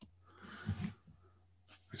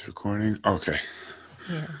It's recording. Okay.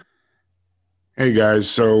 Yeah. Hey guys,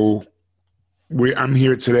 so I'm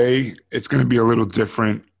here today. It's going to be a little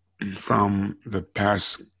different from the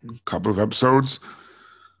past couple of episodes.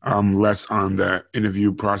 Less on the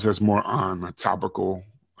interview process, more on a topical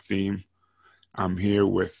theme. I'm here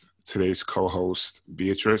with today's co-host,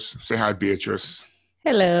 Beatrice. Say hi, Beatrice.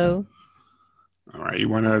 Hello. All right, you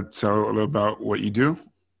want to tell a little about what you do?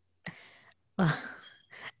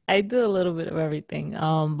 I do a little bit of everything.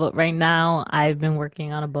 But right now I've been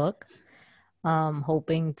working on a book,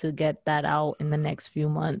 hoping to get that out in the next few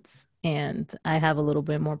months. And I have a little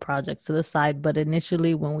bit more projects to the side. But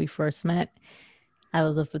initially, when we first met, I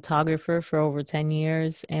was a photographer for over 10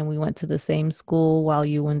 years, and we went to the same school while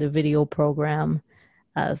you were in the video program.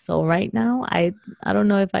 So right now, I don't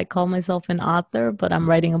know if I call myself an author, but I'm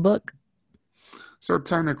writing a book. So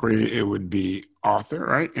technically, it would be author,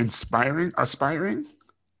 right? Inspiring, aspiring,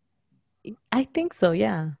 I think so,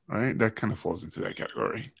 yeah. right? That kind of falls into that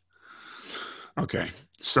category. Okay,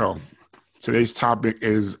 so today's topic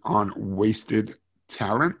is on wasted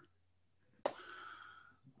talent.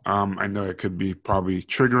 I know it could be probably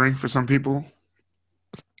triggering for some people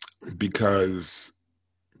because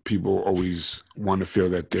people always want to feel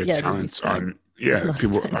that their Yeah, to be talents are, seen a yeah, lot of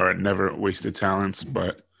people times. are never wasted talents,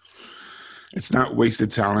 but it's not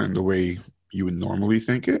wasted talent in the way you would normally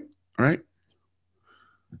think it, right?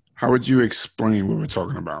 How would you explain what we're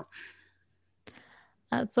talking about?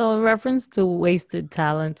 So, in reference to wasted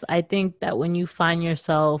talents, I think that when you find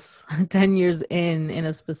yourself 10 years in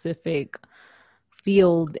a specific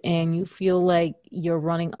field and you feel like you're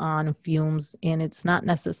running on fumes and it's not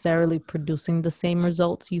necessarily producing the same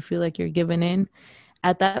results you feel like you're giving in,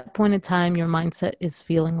 at that point in time, your mindset is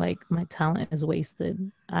feeling like my talent is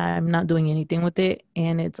wasted. I'm not doing anything with it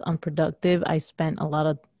and it's unproductive. I spent a lot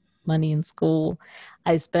of money in school.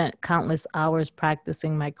 I spent countless hours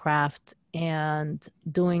practicing my craft and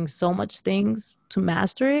doing so much things to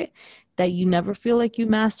master it that you never feel like you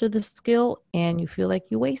mastered the skill and you feel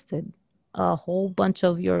like you wasted a whole bunch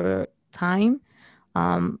of your time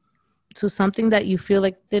um, to something that you feel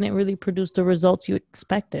like didn't really produce the results you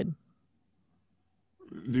expected.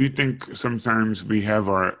 Do you think sometimes we have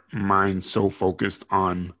our mind so focused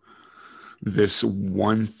on this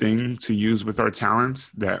one thing to use with our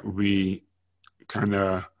talents that we kind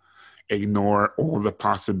of ignore all the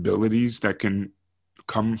possibilities that can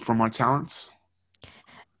come from our talents?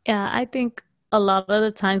 Yeah, I think a lot of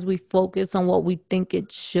the times we focus on what we think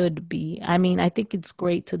it should be. I mean, I think it's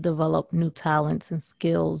great to develop new talents and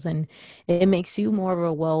skills, and it makes you more of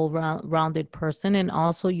a well-rounded person. And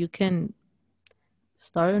also, you can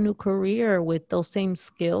start a new career with those same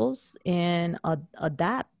skills and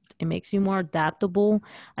adapt. It makes you more adaptable.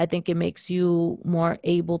 I think it makes you more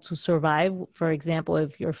able to survive. For example,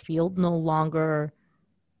 if your field no longer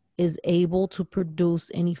is able to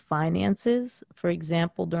produce any finances. For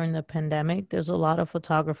example, during the pandemic, there's a lot of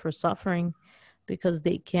photographers suffering because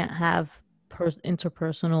they can't have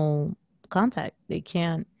interpersonal contact. They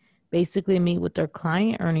can't basically meet with their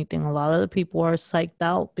client or anything. A lot of the people are psyched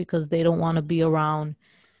out because they don't want to be around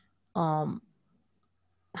um,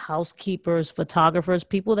 housekeepers, photographers,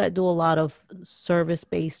 people that do a lot of service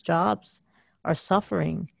based jobs are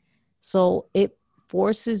suffering. So it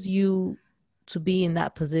forces you to be in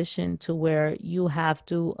that position to where you have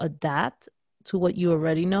to adapt to what you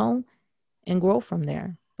already know and grow from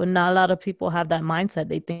there. But not a lot of people have that mindset.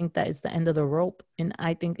 They think that it's the end of the rope. And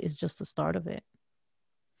I think it's just the start of it.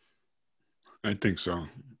 I think so.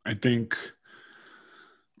 I think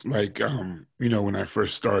when I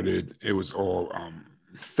first started, it was all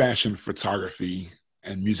fashion photography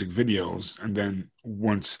and music videos. And then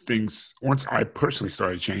once I personally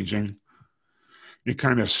started changing, it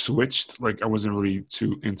kind of switched. Like I wasn't really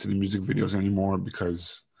too into the music videos anymore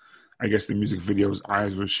because I guess the music videos I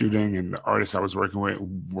was shooting and the artists I was working with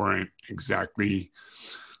weren't exactly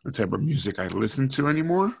the type of music I listened to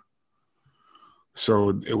anymore.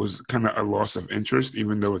 So it was kind of a loss of interest,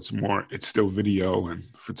 even though it's still video and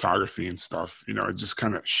photography and stuff. It just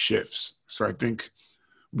kind of shifts. So I think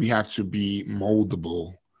we have to be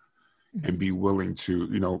moldable and Mhm. be willing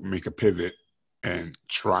to, make a pivot and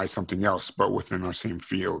try something else, but within our same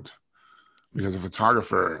field. Because a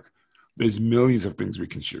photographer, there's millions of things we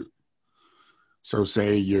can shoot. So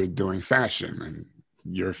say you're doing fashion and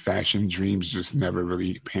your fashion dreams just never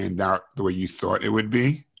really panned out the way you thought it would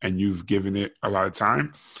be, and you've given it a lot of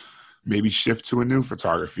time, maybe shift to a new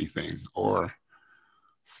photography thing or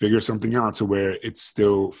figure something out to where it's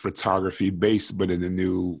still photography based, but in a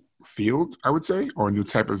new field, I would say, or a new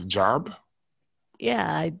type of job.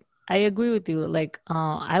 Yeah, I I agree with you. Like,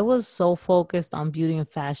 I was so focused on beauty and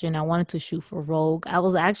fashion. I wanted to shoot for Vogue. I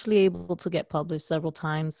was actually able to get published several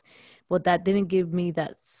times, but that didn't give me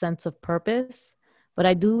that sense of purpose. But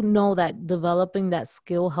I do know that developing that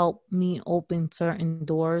skill helped me open certain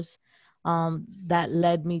doors, that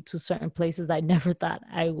led me to certain places I never thought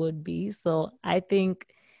I would be. So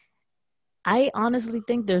I honestly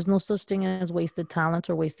think there's no such thing as wasted talent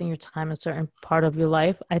or wasting your time in a certain part of your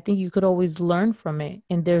life. I think you could always learn from it.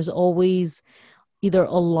 And there's always either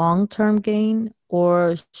a long-term gain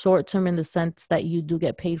or short-term in the sense that you do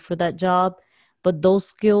get paid for that job. But those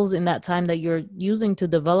skills in that time that you're using to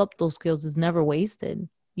develop those skills is never wasted.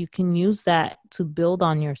 You can use that to build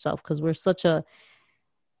on yourself because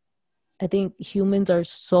I think humans are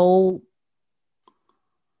so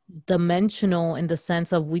dimensional in the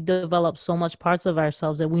sense of we develop so much parts of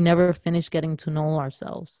ourselves that we never finish getting to know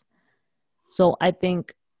ourselves. So I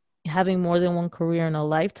think having more than one career in a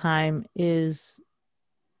lifetime is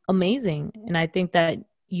amazing. And I think that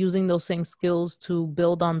using those same skills to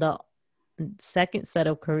build on the second set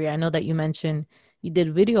of career, I know that you mentioned you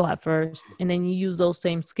did video at first, and then you use those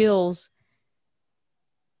same skills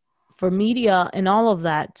for media and all of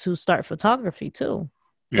that to start photography too.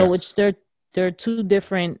 So which Yes. they're two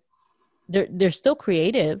different, they're still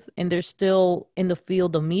creative and they're still in the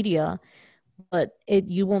field of media, but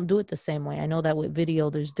you won't do it the same way. I know that with video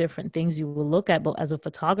there's different things you will look at, but as a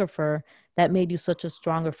photographer that made you such a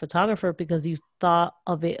stronger photographer because you thought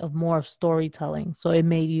of it of more of storytelling. So it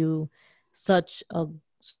made you such a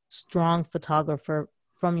strong photographer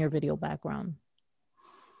from your video background.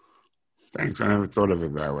 Thanks. I never thought of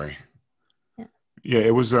it that way. Yeah. Yeah,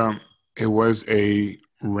 it was a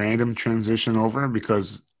random transition over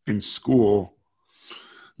because in school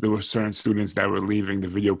there were certain students that were leaving the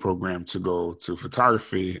video program to go to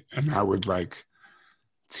photography, and I would like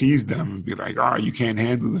tease them and be like, "Oh, you can't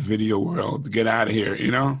handle the video world. Get out of here,"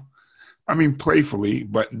 you know? I mean, playfully,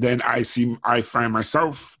 but then I find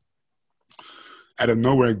myself out of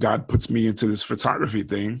nowhere, God puts me into this photography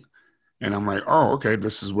thing, and I'm like, "Oh, okay,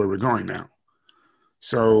 this is where we're going now."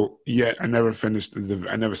 So, yet I never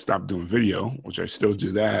stopped doing video, which I still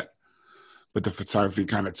do that. But the photography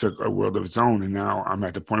kind of took a world of its own. And now I'm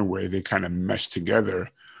at the point where they kind of mesh together,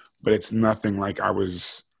 but it's nothing like I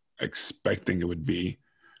was expecting it would be.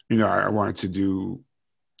 You know, I wanted to do,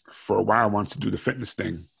 for a while, I wanted to do the fitness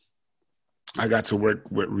thing. I got to work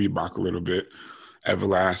with Reebok a little bit.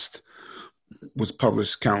 Everlast was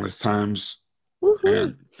published countless times.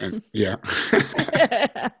 Woohoo. And yeah.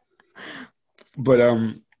 But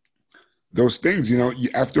those things, you know,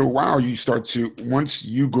 after a while, you start to, once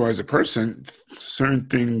you grow as a person, certain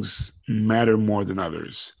things matter more than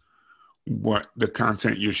others. What the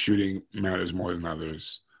content you're shooting matters more than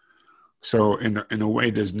others. So in a way,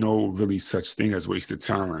 there's no really such thing as wasted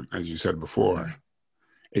talent, as you said before.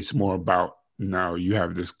 It's more about now you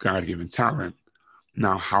have this God-given talent.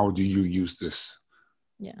 Now, how do you use this?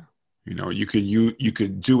 Yeah. You know, you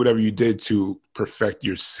could do whatever you did to perfect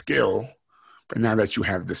your skill, but now that you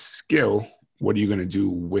have the skill, what are you going to do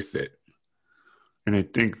with it? And I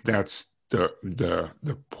think that's the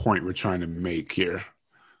point we're trying to make here.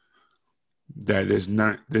 That there's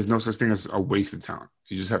no such thing as a wasted talent.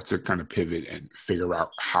 You just have to kind of pivot and figure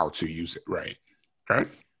out how to use it right. Right?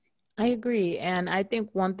 I agree. And I think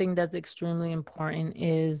one thing that's extremely important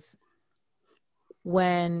is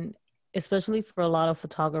when, especially for a lot of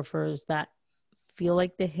photographers that feel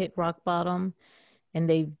like they hit rock bottom and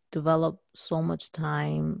they've developed so much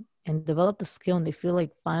time and developed the skill and they feel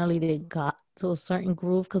like finally they got to a certain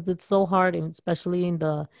groove because it's so hard, and especially in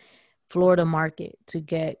the Florida market to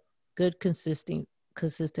get good consistent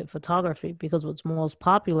photography because what's most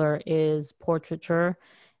popular is portraiture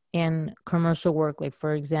and commercial work, like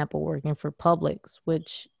for example working for Publix,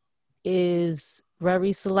 which is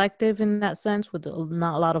very selective in that sense. With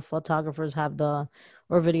not a lot of photographers have the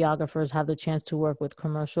or videographers have the chance to work with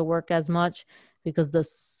commercial work as much because it's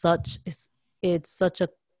such a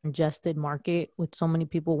congested market with so many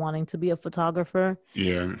people wanting to be a photographer,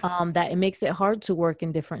 Yeah. that it makes it hard to work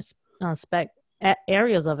in different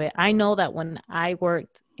areas of it. I know that when I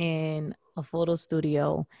worked in a photo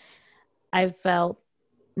studio, I felt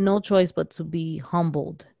no choice but to be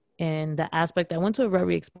humbled in the aspect. I went to a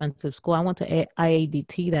very expensive school. I went to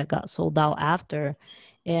IADT that got sold out after,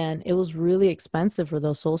 and it was really expensive for the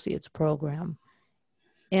associates program.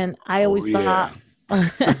 And I Oh always yeah.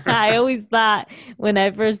 thought, I always thought when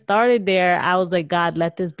I first started there, I was like, God,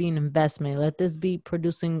 let this be an investment. Let this be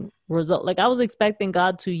producing result. Like I was expecting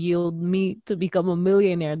God to yield me to become a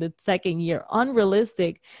millionaire the second year.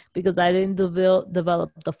 Unrealistic because I didn't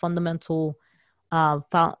develop the fundamental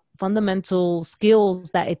fundamental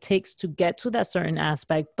skills that it takes to get to that certain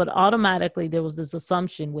aspect. But automatically, there was this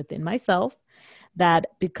assumption within myself that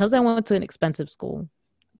because I went to an expensive school,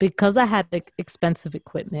 because I had expensive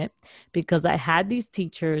equipment, because I had these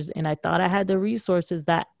teachers and I thought I had the resources,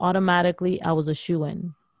 that automatically I was a shoe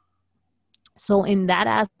in. So, in that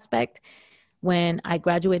aspect, when I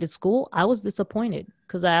graduated school, I was disappointed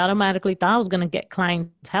because I automatically thought I was going to get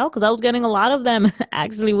clientele because I was getting a lot of them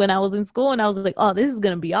actually when I was in school. And I was like, oh, this is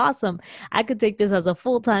going to be awesome. I could take this as a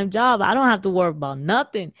full time job. I don't have to worry about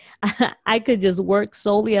nothing. I could just work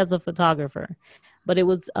solely as a photographer. But it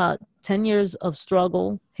was 10 years of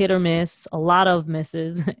struggle, hit or miss, a lot of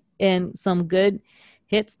misses, and some good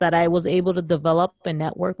hits that I was able to develop and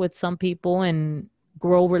network with some people and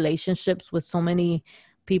grow relationships with so many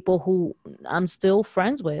people who I'm still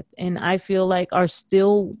friends with and I feel like are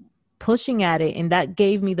still pushing at it. And that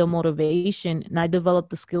gave me the motivation. And I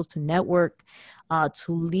developed the skills to network,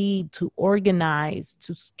 to lead, to organize,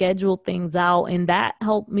 to schedule things out. And that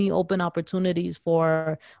helped me open opportunities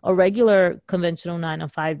for a regular conventional 9 to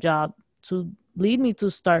 5 job to lead me to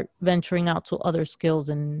start venturing out to other skills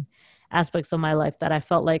and aspects of my life that I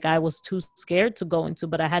felt like I was too scared to go into,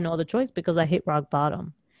 but I had no other choice because I hit rock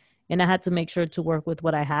bottom and I had to make sure to work with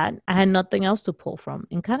what I had. I had nothing else to pull from.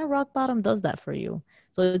 And kind of rock bottom does that for you.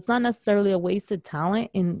 So it's not necessarily a wasted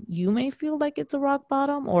talent. And you may feel like it's a rock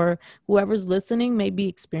bottom, or whoever's listening may be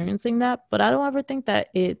experiencing that. But I don't ever think that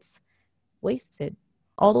it's wasted.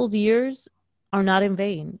 All those years are not in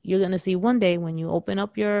vain. You're going to see one day when you open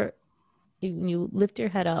up you lift your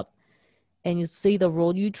head up and you see the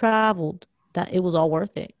road you traveled, that it was all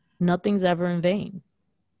worth it. Nothing's ever in vain.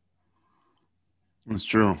 It's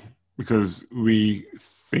true because we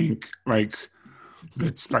think like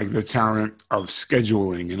that's like the talent of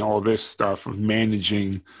scheduling and all this stuff of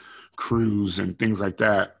managing crews and things like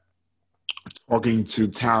that, talking to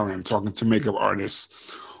talent, talking to makeup artists,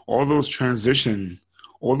 all those transition,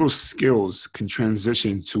 all those skills can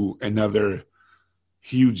transition to another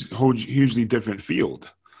hugely different field,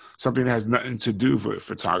 something that has nothing to do with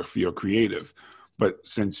photography or creative. But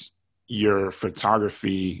since your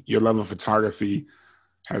level of photography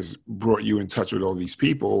has brought you in touch with all these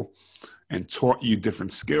people and taught you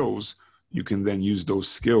different skills, you can then use those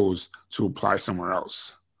skills to apply somewhere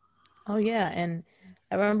else. Oh yeah, and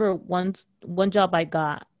I remember one job I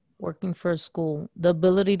got working for a school, the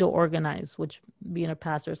ability to organize, which being a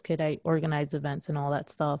pastor's kid, I organize events and all that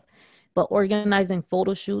stuff. But organizing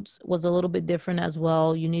photo shoots was a little bit different as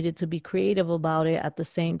well. You needed to be creative about it at the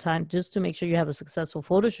same time, just to make sure you have a successful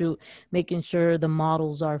photo shoot, making sure the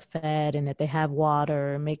models are fed and that they have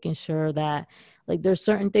water, making sure that like there's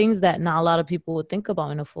certain things that not a lot of people would think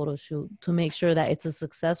about in a photo shoot to make sure that it's a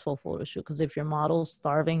successful photo shoot. Because if your model's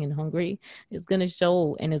starving and hungry, it's gonna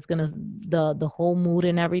show, and it's gonna the whole mood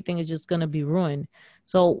and everything is just gonna be ruined.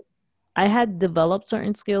 So I had developed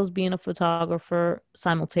certain skills being a photographer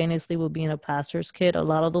simultaneously with being a pastor's kid. A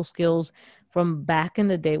lot of those skills from back in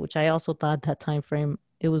the day, which I also thought that time frame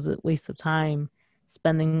it was a waste of time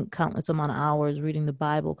spending countless amount of hours reading the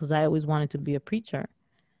Bible because I always wanted to be a preacher.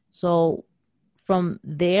 So from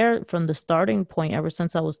there, from the starting point, ever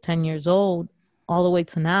since I was 10 years old, all the way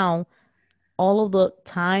to now, all of the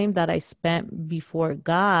time that I spent before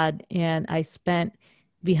God and I spent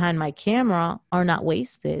behind my camera are not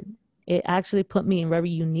wasted. It actually put me in very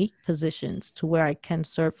unique positions to where I can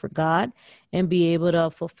serve for God and be able to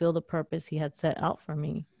fulfill the purpose He had set out for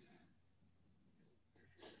me.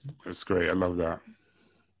 That's great. I love that.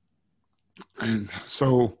 And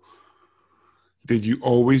so, did you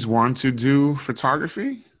always want to do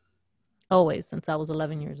photography? Always, since I was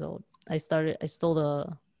 11 years old. I stole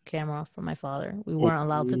the camera from my father. We Oh, weren't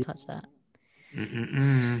allowed to touch that.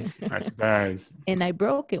 that's bad. And I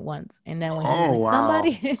broke it once. And then when he was Oh, like, wow.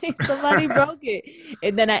 somebody broke it.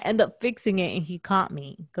 And then I end up fixing it and he caught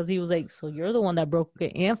me because he was like, so you're the one that broke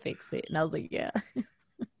it and fixed it. And I was like, yeah.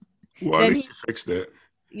 Well, at Then least he, you fixed it.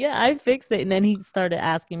 yeah, I fixed it. And then he started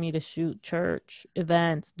asking me to shoot church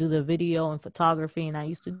events, do the video and photography. And I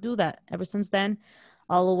used to do that ever since then,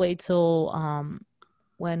 all the way till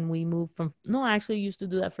when we moved from, no, I actually used to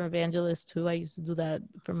do that for evangelists too. I used to do that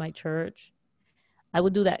for my church. I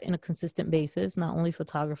would do that in a consistent basis, not only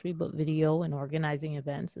photography, but video and organizing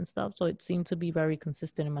events and stuff. So it seemed to be very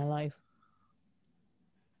consistent in my life.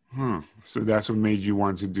 Huh. So that's what made you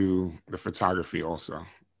want to do the photography also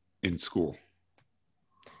in school.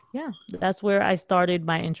 Yeah, that's where I started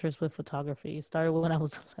my interest with photography. It started when I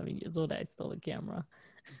was 11 years old. I stole a camera.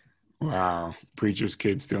 Wow. Preacher's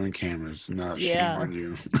kid stealing cameras. No, shame Yeah, on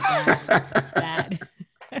you. bad, bad.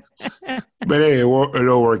 But hey, it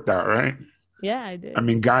all worked out, right? Yeah, I I did.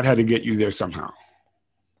 mean, God had to get you there somehow.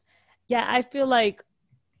 Yeah, I feel like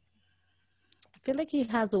he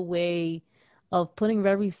has a way of putting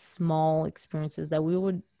very small experiences that we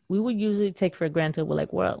would usually take for granted. We're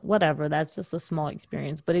like, well, whatever, that's just a small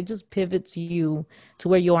experience, but it just pivots you to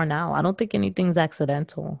where you are now. I don't think anything's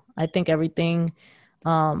accidental. I think everything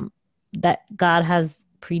um that God has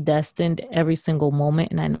predestined every single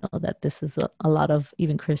moment, and I know that this is a lot of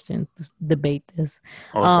even Christians debate this.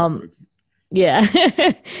 Oh, it's all Um good. yeah.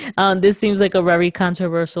 This seems like a very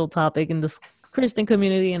controversial topic in the Christian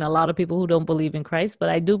community and a lot of people who don't believe in Christ, but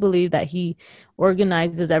I do believe that he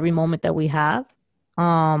organizes every moment that we have.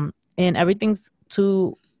 And everything's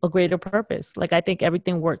to a greater purpose. Like I think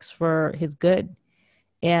everything works for his good,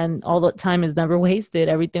 and all the time is never wasted.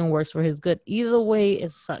 Everything works for his good. Either way,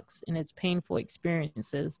 it sucks and it's painful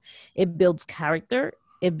experiences. It builds character,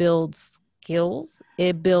 it builds skills,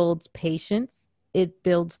 it builds patience, it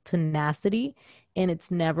builds tenacity, and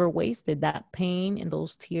it's never wasted. That pain and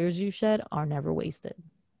those tears you shed are never wasted.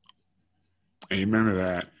 Amen to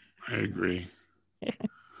that. I agree.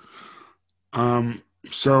 Um,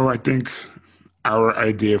 so I think our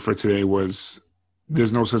idea for today was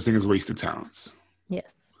there's no such thing as wasted talents.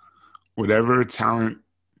 Yes. Whatever talent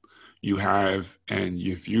you have, and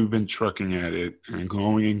if you've been trucking at it and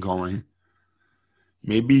going,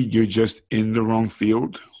 maybe you're just in the wrong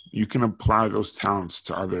field. You can apply those talents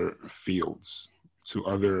to other fields, to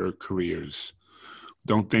other careers.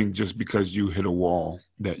 Don't think just because you hit a wall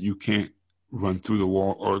that you can't run through the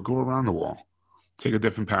wall or go around the wall. Take a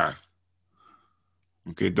different path.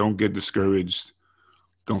 Okay, don't get discouraged.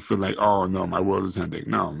 Don't feel like, oh no, my world is ending.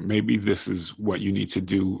 No, maybe this is what you need to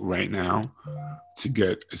do right now to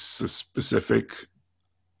get a specific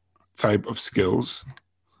type of skills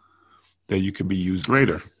that you can be used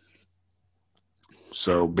later.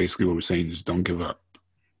 So basically, what we're saying is don't give up.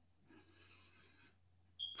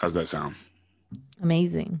 How's that sound?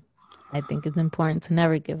 Amazing. I think it's important to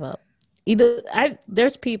never give up. Either I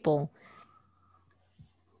there's people,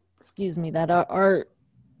 excuse me, that are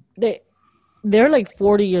they they're like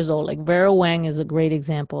 40 years old. Like Vera Wang is a great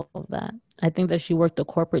example of that. I think that she worked a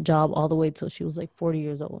corporate job all the way till she was like 40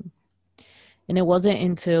 years old. And it wasn't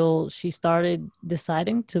until she started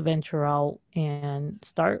deciding to venture out and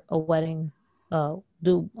start a wedding,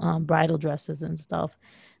 do bridal dresses and stuff.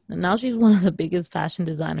 And now she's one of the biggest fashion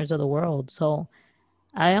designers of the world. So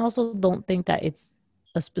I also don't think that it's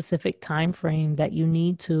a specific time frame that you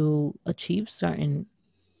need to achieve certain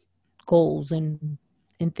goals and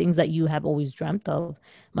things that you have always dreamt of.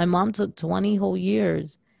 My mom took 20 whole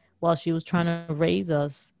years while she was trying to raise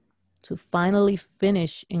us to finally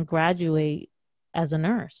finish and graduate as a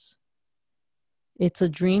nurse. It's a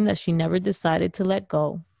dream that she never decided to let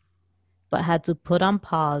go, but had to put on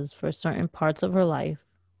pause for certain parts of her life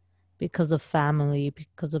because of family,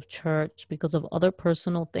 because of church, because of other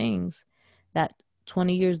personal things that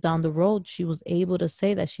 20 years down the road she was able to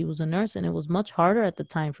say that she was a nurse. And it was much harder at the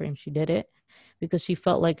time frame she did it because she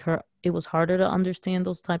felt like her it was harder to understand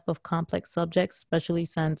those type of complex subjects, especially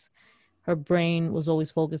since her brain was always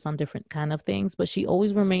focused on different kind of things, but she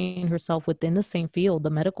always remained herself within the same field, the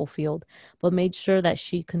medical field, but made sure that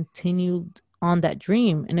she continued on that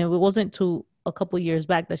dream. And it wasn't to a couple of years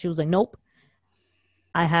back that she was like, nope,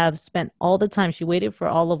 I have spent all the time. She waited for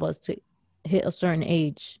all of us to hit a certain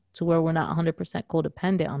age to where we're not 100%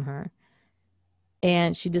 codependent on her.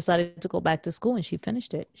 And she decided to go back to school and she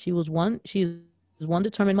finished it. She's one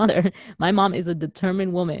determined mother. My mom is a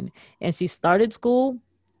determined woman, and she started school,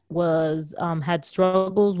 was had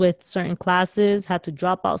struggles with certain classes, had to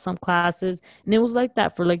drop out some classes, and it was like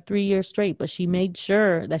that for like 3 years straight, but she made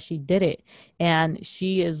sure that she did it. And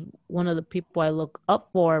she is one of the people I look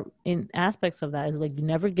up for in aspects of that. Is like, you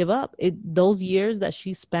never give up. It Those years that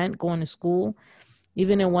she spent going to school,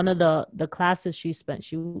 even in one of the classes she spent,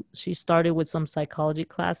 she started with some psychology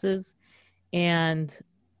classes, and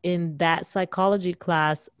in that psychology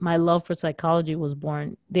class my love for psychology was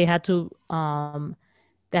born. They had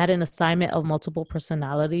an assignment of multiple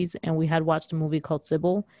personalities, and we had watched a movie called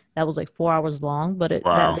Sybil that was like 4 hours long, but that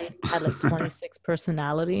Wow. lady had like 26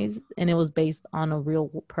 personalities, and it was based on a real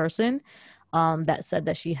person that said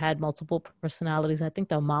that she had multiple personalities. I think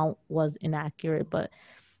the amount was inaccurate, but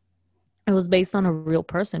it was based on a real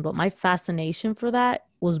person. But my fascination for that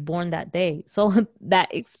was born that day. So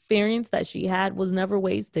that experience that she had was never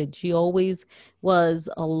wasted. She always was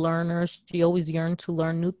a learner. She always yearned to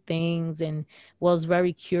learn new things and was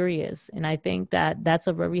very curious. And I think that that's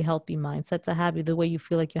a very healthy mindset to have. Either way you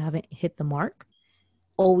feel like you haven't hit the mark,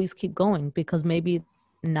 always keep going, because maybe it's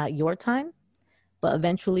not your time, but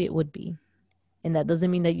eventually it would be. And that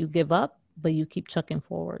doesn't mean that you give up, but you keep chucking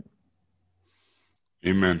forward.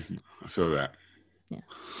 Amen. I feel that. Yeah.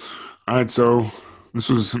 All right, so this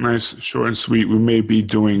was nice, short and sweet. We may be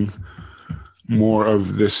doing more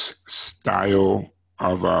of this style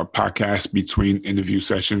of podcast between interview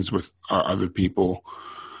sessions with other people.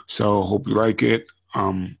 So hope you like it.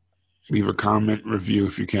 Leave a comment, review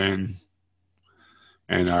if you can.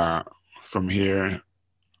 And from here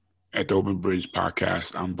at the Open Bridge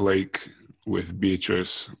Podcast, I'm Blake with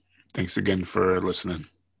Beatrice. Thanks again for listening.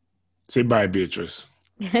 Say bye, Beatrice.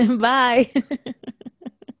 Bye.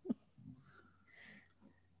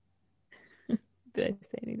 Did I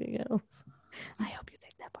say anything else? I hope